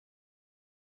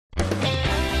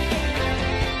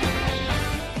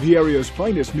The area's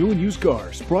finest new and used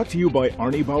cars, brought to you by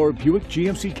Arnie Bauer Buick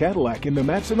GMC Cadillac in the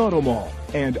Matteson Auto Mall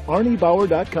and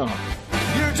ArnieBauer.com.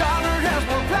 Your dollar has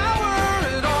more power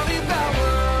at Arnie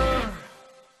Bauer.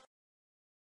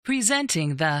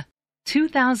 Presenting the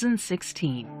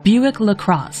 2016 Buick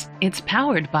LaCrosse. It's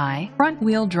powered by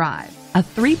front-wheel drive, a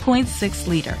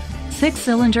 3.6-liter,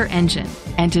 6-cylinder engine,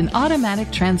 and an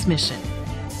automatic transmission.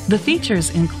 The features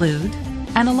include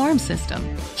an alarm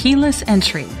system, keyless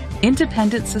entry,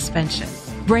 independent suspension,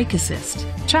 brake assist,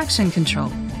 traction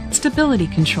control, stability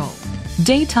control,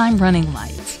 daytime running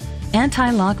lights,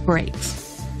 anti-lock brakes.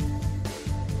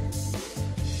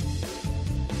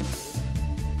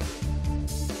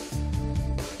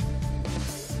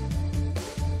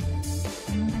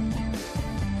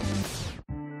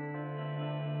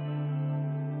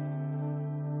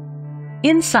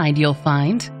 Inside you'll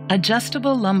find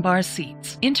adjustable lumbar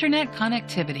seats, internet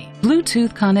connectivity,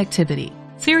 Bluetooth connectivity,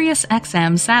 Sirius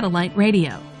XM satellite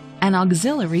radio, an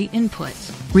auxiliary input,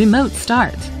 remote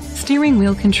start, steering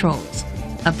wheel controls,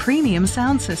 a premium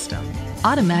sound system,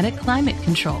 automatic climate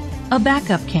control, a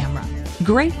backup camera.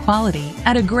 Great quality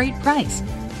at a great price.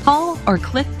 Call or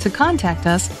click to contact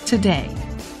us today.